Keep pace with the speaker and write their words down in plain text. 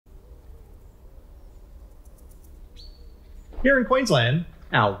Here in Queensland,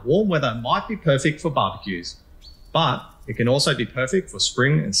 our warm weather might be perfect for barbecues, but it can also be perfect for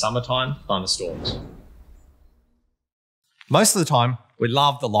spring and summertime thunderstorms. Most of the time, we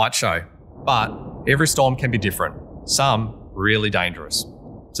love the light show, but every storm can be different, some really dangerous.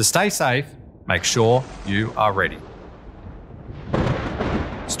 To stay safe, make sure you are ready.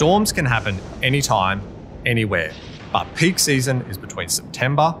 Storms can happen anytime, anywhere, but peak season is between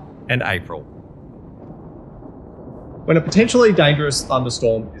September and April. When a potentially dangerous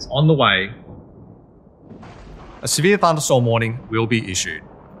thunderstorm is on the way, a severe thunderstorm warning will be issued.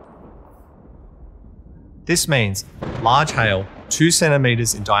 This means large hail 2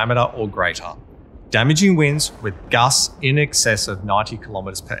 centimetres in diameter or greater, damaging winds with gusts in excess of 90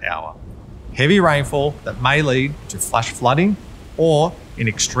 kilometres per hour, heavy rainfall that may lead to flash flooding or, in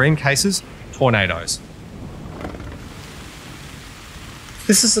extreme cases, tornadoes.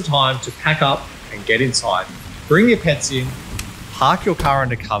 This is the time to pack up and get inside. Bring your pets in, park your car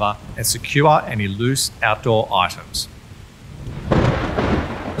under cover and secure any loose outdoor items.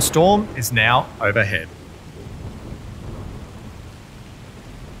 The storm is now overhead.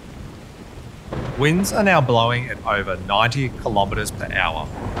 Winds are now blowing at over 90 kilometres per hour.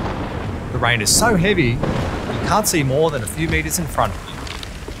 The rain is so heavy, you can't see more than a few metres in front of you.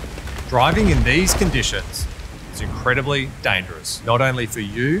 Driving in these conditions is incredibly dangerous, not only for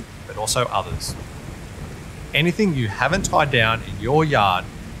you, but also others. Anything you haven't tied down in your yard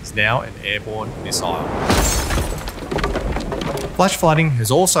is now an airborne missile. Flash flooding has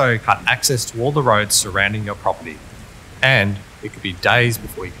also cut access to all the roads surrounding your property, and it could be days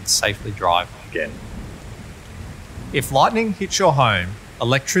before you can safely drive again. If lightning hits your home,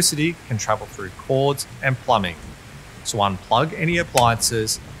 electricity can travel through cords and plumbing, so unplug any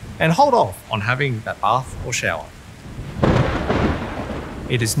appliances and hold off on having that bath or shower.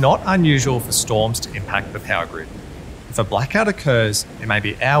 It is not unusual for storms to impact the power grid. If a blackout occurs, it may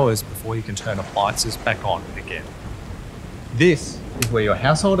be hours before you can turn appliances back on again. This is where your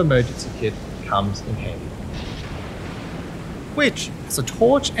household emergency kit comes in handy, which has a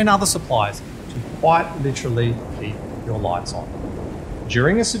torch and other supplies to quite literally keep your lights on.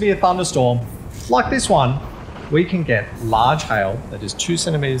 During a severe thunderstorm, like this one, we can get large hail that is 2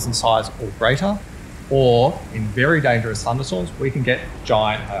 centimetres in size or greater, or in very dangerous thunderstorms, we can get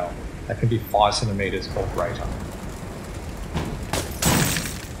giant hail that can be 5 centimetres or greater.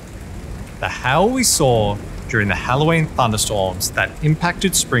 The hail we saw during the Halloween thunderstorms that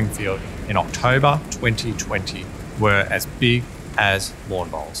impacted Springfield in October 2020 were as big as lawn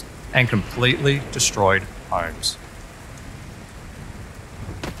bowls and completely destroyed homes.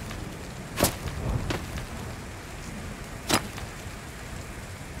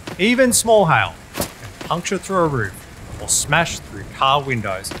 Even small hail can puncture through a roof or smash through car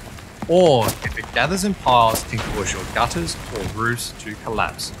windows, or if it gathers in piles, can cause your gutters or roofs to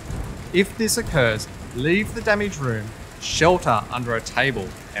collapse. If this occurs, leave the damaged room, shelter under a table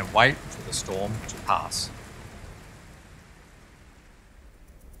and wait for the storm to pass.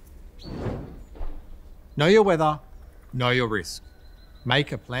 Know your weather, know your risk.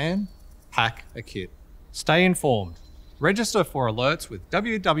 Make a plan, pack a kit. Stay informed. Register for alerts with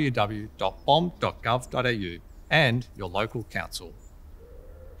www.bomb.gov.au and your local council.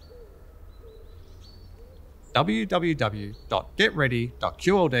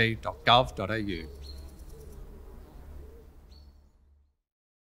 www.getready.qld.gov.au